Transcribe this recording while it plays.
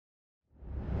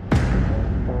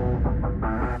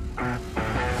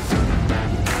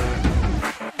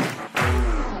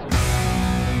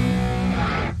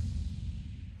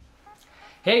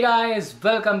Hey guys,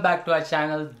 welcome back to our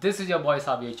channel. This is your boy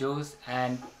Sabir Juice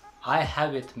and I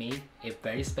have with me a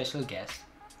very special guest,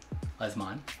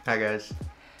 Azman. Hi guys.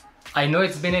 I know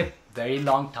it's been a very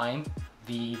long time.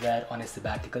 We were on a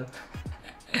sabbatical.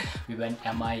 We went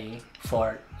MIA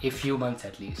for a few months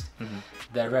at least.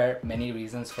 There were many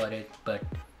reasons for it, but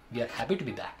we are happy to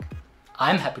be back.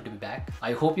 I'm happy to be back.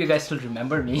 I hope you guys still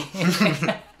remember me.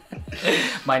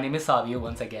 My name is Savio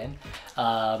once again.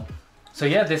 So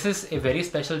yeah, this is a very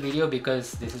special video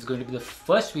because this is going to be the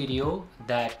first video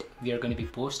that we are going to be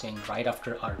posting right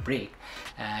after our break.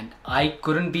 And I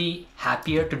couldn't be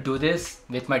happier to do this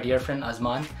with my dear friend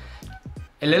Azman.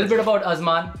 A little bit about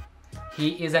Azman.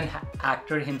 He is an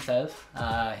actor himself.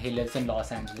 He lives in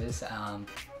Los Angeles.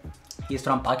 He's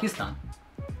from Pakistan.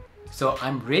 So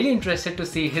I'm really interested to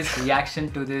see his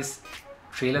reaction to this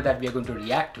trailer that we are going to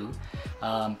react to.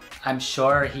 I'm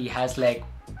sure he has like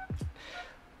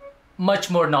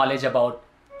much more knowledge about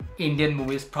Indian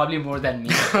movies, probably more than me,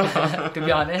 to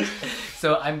be honest.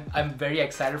 So I'm very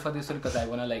excited for this one because I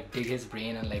want to like dig his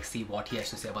brain and like see what he has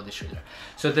to say about this trailer.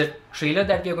 So the trailer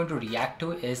that we are going to react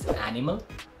to is Animal.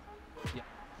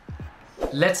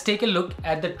 Let's take a look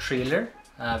at the trailer.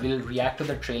 We'll react to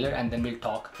the trailer and then we'll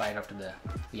talk right after the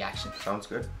reaction. Sounds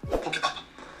good. Okay, Papa.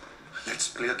 Let's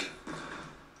play a game.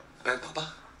 मैं पापा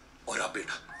और आप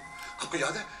बेटा. आपको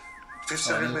याद है? Fifth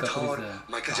standard में था और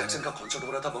माइकल जैक्सन का कॉन्सर्ट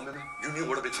हो रहा था बॉम्बे में. You knew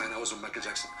what a big fan I was of Michael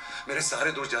Jackson. मेरे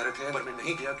सारे दोस्त जा रहे थे पर मैं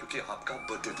नहीं गया क्योंकि आपका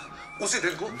बर्थडे था. उसी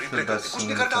दिन को रिप्ले करते. कुछ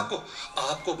नहीं करना आपको.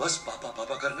 आपको बस पापा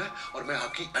पापा करना है और मैं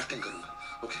आपकी एक्टिंग करूंगा.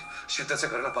 ओके? शिद्दत से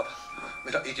करना पापा.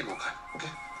 मेरा एक ही मौका है. Okay?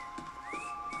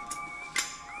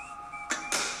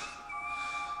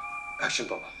 Action,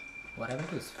 Papa. What happened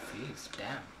to his face?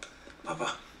 Damn. Papa.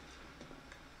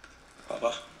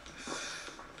 Papa.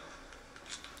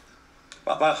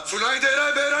 Papa. सुनाई दे रहा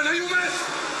है बेरा नहीं हूं मैं.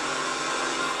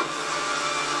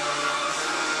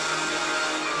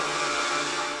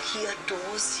 He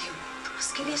adores you. तो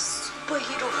उसके लिए super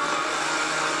hero.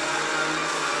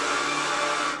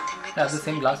 Have the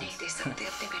same glasses. नहीं दे सकते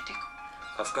अपने बेटे को.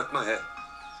 अफकट में है.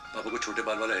 पापा को छोटे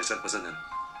बाल वाला हेयर पसंद है.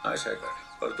 आशा कर.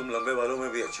 पर तुम लंबे बालों में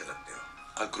भी अच्छे लगते हो.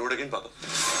 I grow again, पापा.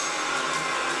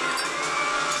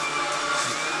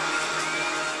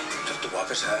 जब तू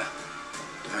वापस आया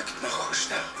तो मैं कितना खुश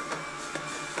था.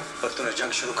 पर तूने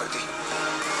जंग शुरू कर दी.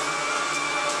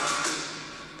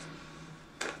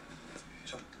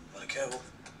 और क्या है वो?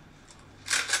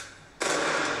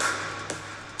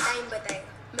 टाइम बताएगा.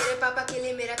 मेरे पापा के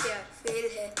लिए मेरा प्यार फेल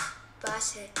है,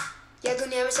 पास है या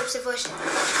दुनिया में सबसे फर्स्ट है.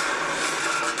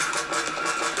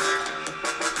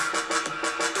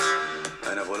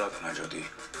 मैंने बोला था ना ज्योति,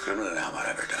 क्रिमिनल है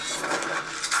हमारा बेटा.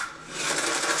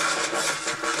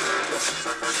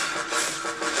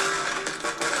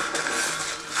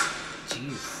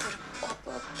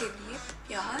 पापा के लिए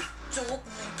प्यार जोक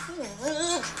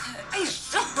नहीं. I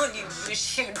really wish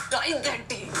he died that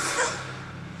day.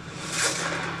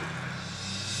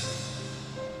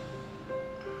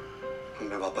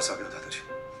 मैं वापस आ गया दादाजी.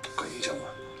 कहीं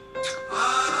जाऊंगा.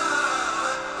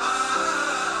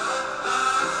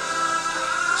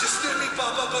 जिसने भी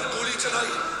पापा पर गोली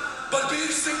चलाई,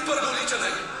 बलबीर सिंह पर गोली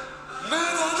चलाई. मैं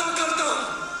वादा करता हूं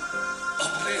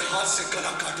अपने हाथ से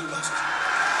गला काटूंगा.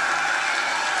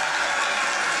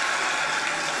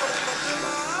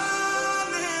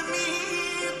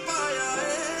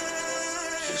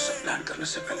 ये सब प्लान करने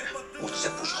से पहले मुझसे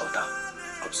पूछ होता.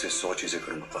 अब से 100 चीजें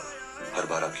करूंगा पापा. हर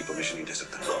बार आपकी परमिशन नहीं दे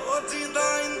सकता.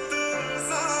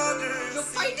 You're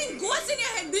fighting ghosts in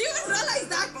your head. Do you even realize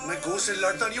that? मैं गो से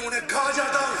लड़ता नहीं, उन्हें कहा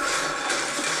जाता हूं.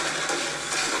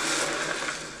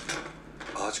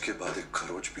 आज के बाद एक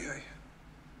खरोच भी आई,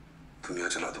 दुनिया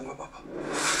चला दूंगा पापा.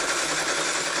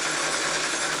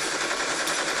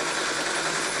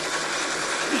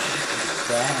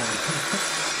 Damn.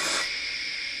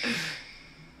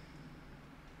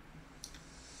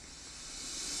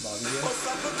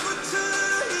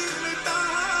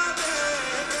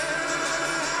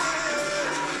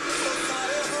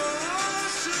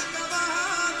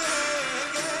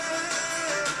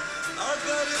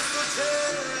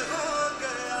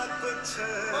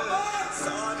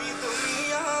 सारी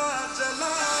दुनिया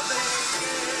जला देंगे.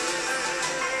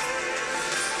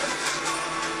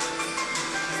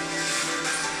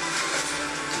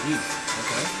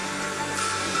 Okay.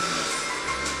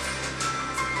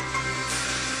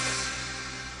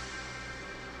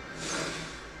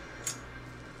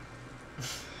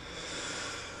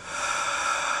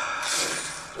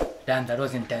 Damn, that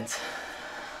was intense.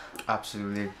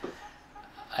 Absolutely.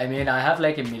 I mean, I have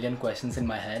like a million questions in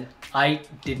my head. I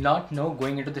did not know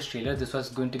going into this trailer this was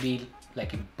going to be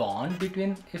like a bond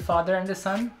between a father and a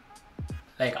son.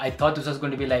 Like I thought this was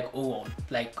going to be like, oh,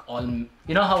 like all,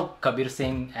 you know how Kabir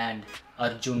Singh and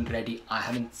Arjun Reddy, I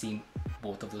haven't seen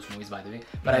both of those movies by the way,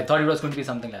 but I thought it was going to be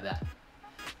something like that.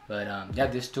 But yeah,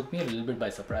 this took me a little bit by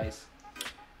surprise.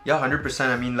 Yeah, 100%.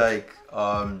 I mean, like,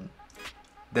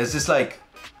 there's this like,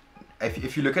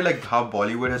 if you look at like how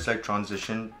Bollywood has like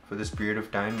transitioned for this period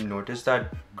of time, you notice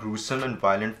that gruesome and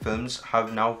violent films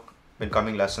have now been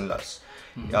coming less and less.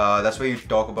 That's why you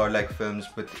talk about like films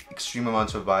with extreme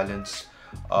amounts of violence,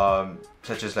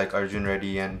 such as like Arjun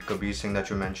Reddy and Kabir Singh that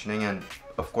you're mentioning, and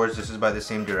of course this is by the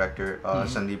same director,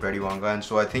 Sandeep Reddy Vanga. And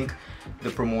so I think the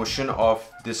promotion of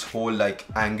this whole like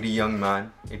angry young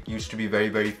man, it used to be very,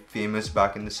 very famous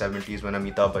back in the 70s when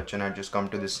Amitabh Bachchan had just come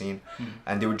to the scene,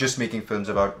 and they were just making films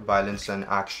about violence and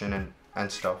action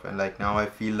and stuff. And like now I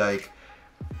feel like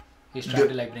he's trying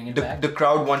to like bring it back. The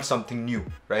crowd wants something new,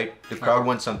 right? The crowd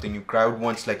wants something new. Crowd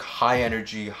wants like high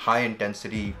energy, high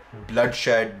intensity,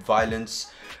 bloodshed,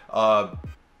 violence.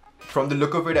 From the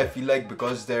look of it, I feel like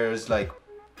because there's like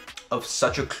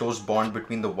such a close bond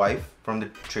between the wife, from the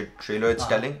trailer it's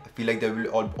telling, I feel like there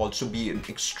will also be an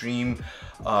extreme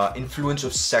influence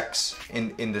of sex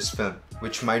in this film,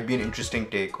 which might be an interesting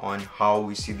take on how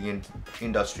we see the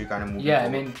industry kind of moving forward. I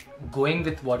mean, going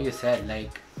with what you said,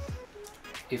 like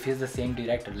if he's the same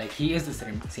director, like he is the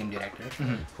same director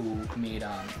who made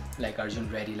like Arjun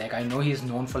Reddy, like I know he's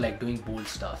known for like doing bold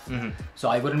stuff, so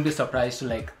I wouldn't be surprised to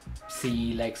like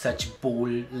see like such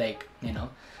bold, like, you know,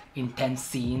 intense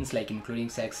scenes, like including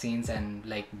sex scenes and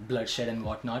like bloodshed and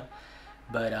whatnot.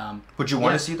 But would you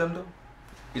want to see them though?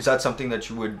 Is that something that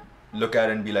you would look at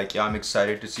and be like, yeah, I'm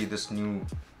excited to see this new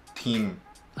theme?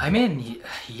 I mean,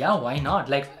 yeah, why not?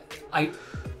 Like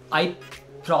I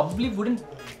probably wouldn't,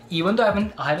 even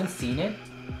though I haven't seen it,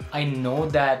 I know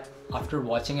that after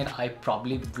watching it I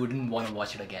probably wouldn't want to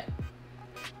watch it again.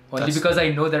 Only because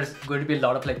I know there's going to be a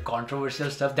lot of like controversial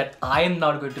stuff that I am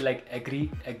not going to like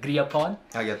agree upon.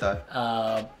 I get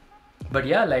that. But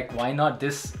yeah, like why not?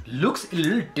 This looks a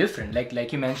little different.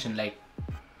 Like you mentioned, like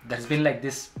there's been like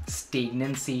this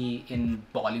stagnancy in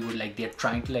Bollywood. Like they're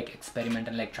trying to like experiment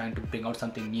and like trying to bring out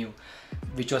something new,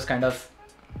 which was kind of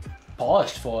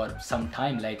paused for some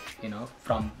time, like, you know,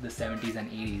 from the 70s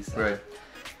and 80s. Right.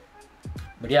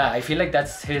 But yeah, I feel like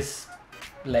that's his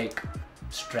like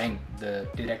strength, the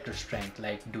director's strength,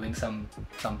 like doing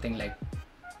something like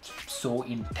so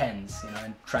intense, you know,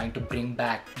 and trying to bring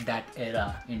back that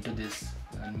era into this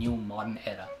new modern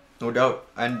era. No doubt.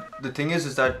 And the thing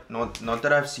is that not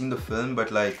that I've seen the film,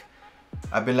 but like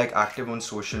I've been like active on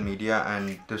social media,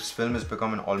 and this film has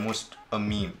become almost a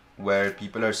meme where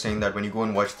people are saying that when you go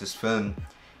and watch this film,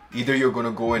 either you're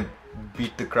gonna go and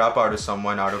beat the crap out of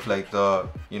someone out of like the,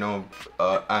 you know,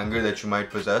 anger that you might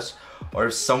possess, or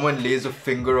if someone lays a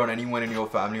finger on anyone in your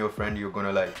family or friend, you're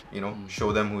gonna like, you know,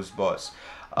 show them who's boss.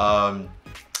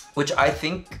 Which I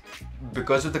think,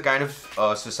 because of the kind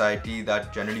of society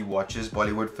that generally watches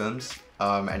Bollywood films,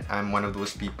 and I'm one of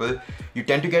those people, you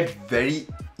tend to get very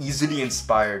easily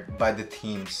inspired by the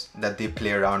themes that they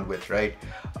play around with, right?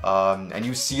 And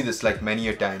you see this like many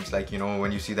a times, like, you know,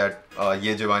 when you see that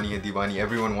Ye Jawani Hai Diwani,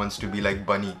 everyone wants to be like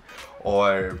Bunny.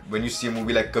 Or when you see a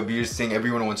movie like Kabir Singh,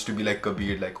 everyone wants to be like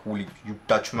Kabir, like, holy, you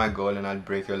touch my girl and I'll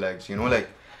break your legs, you know, like.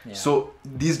 Yeah. So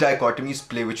these dichotomies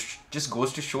play, which just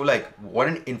goes to show like what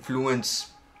an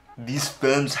influence these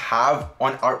films have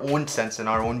on our own sense and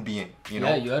our own being, you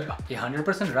know. Yeah, you're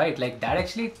 100% right. Like that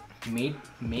actually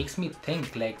makes me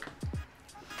think, like,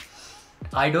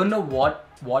 I don't know what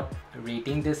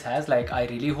rating this has. Like I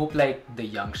really hope like the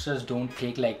youngsters don't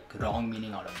take like wrong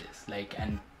meaning out of this, like,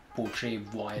 and portray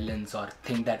violence or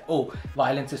think that, oh,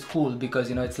 violence is cool because,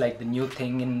 you know, it's like the new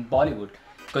thing in Bollywood.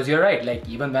 Because you're right, like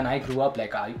even when I grew up,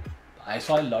 like I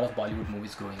saw a lot of Bollywood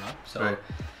movies growing up, so right.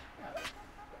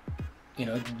 You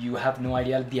know, you have no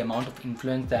idea the amount of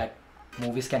influence that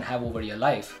movies can have over your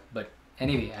life. But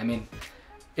anyway, I mean,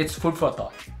 it's food for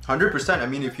thought. 100%. I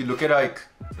mean, if you look at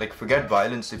like forget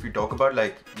violence, if you talk about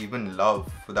like even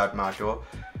love for that matter,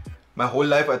 my whole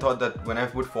life I thought that when I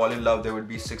would fall in love, there would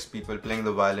be 6 people playing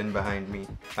the violin behind me,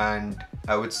 and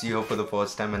I would see her for the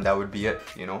first time, and that would be it,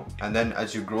 you know. And then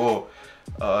as you grow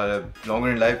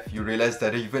longer in life, you realize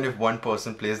that even if one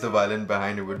person plays the violin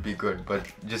behind, it would be good, but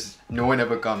just no one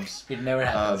ever comes. It never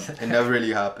happens. It never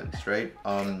really happens, right?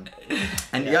 And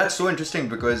yeah, it's so interesting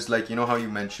because, like, you know how you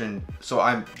mentioned, so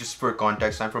I'm, just for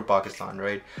context, I'm from Pakistan,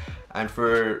 right? And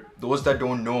for those that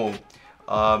don't know,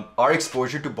 our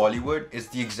exposure to Bollywood is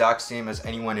the exact same as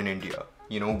anyone in India.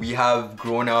 You know, we have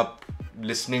grown up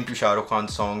listening to Shah Rukh Khan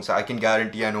songs. I can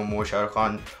guarantee I know more Shah Rukh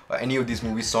Khan or any of these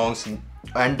movie songs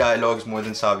and dialogues more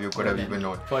than Savio could have even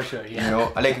known. For sure, yeah. You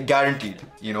know, like guaranteed.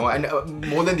 You know, and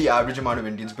more than the average amount of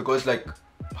Indians, because like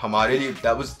hamare liye,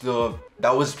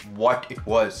 that was what it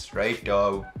was, right?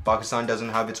 Pakistan doesn't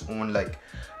have its own like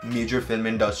major film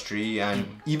industry, and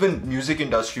even music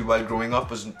industry while growing up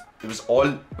was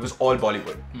all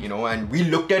Bollywood, you know, and we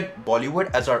looked at Bollywood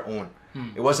as our own.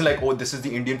 It wasn't like, oh, this is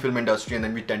the Indian film industry and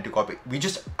then we tend to copy. We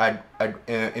just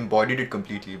embodied it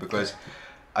completely, because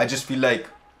I just feel like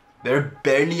there are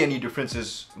barely any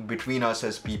differences between us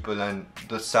as people, and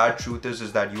the sad truth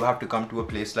is that you have to come to a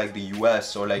place like the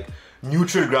US or like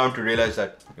neutral ground to realize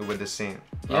that we're the same.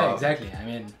 Yeah, exactly. I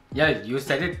mean, yeah, you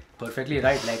said it perfectly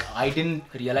right. Like, I didn't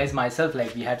realize myself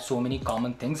like we had so many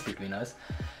common things between us.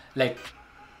 Like,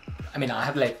 I mean, I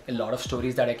have like a lot of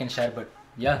stories that I can share, but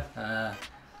yeah,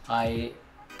 I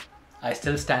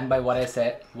still stand by what I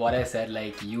said.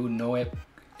 Like, you know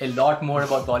a lot more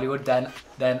about Bollywood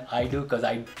than I do, because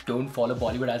I don't follow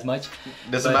Bollywood as much.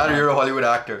 Doesn't matter, you're a Hollywood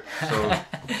actor. So.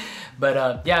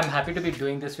 But yeah, I'm happy to be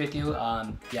doing this with you.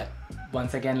 Yeah,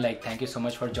 once again, like, thank you so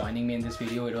much for joining me in this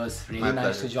video. It was really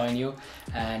nice to join you,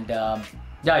 and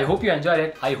yeah, I hope you enjoyed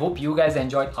it. I hope you guys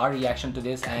enjoyed our reaction to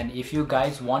this, and if you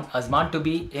guys want Azman to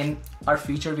be in our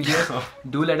future videos,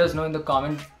 do let us know in the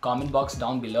comment box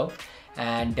down below.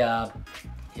 And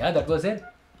yeah, that was it.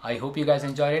 I hope you guys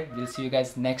enjoyed it. We'll see you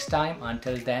guys next time.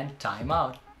 Until then, time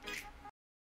out.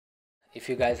 If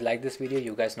you guys like this video,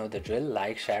 you guys know the drill.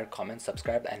 Like, share, comment,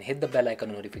 subscribe, and hit the bell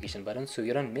icon notification button so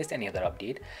you don't miss any other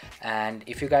update. And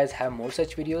if you guys have more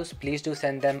such videos, please do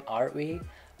send them our way.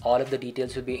 All of the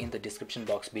details will be in the description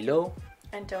box below.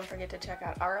 And don't forget to check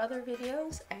out our other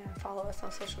videos and follow us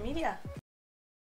on social media.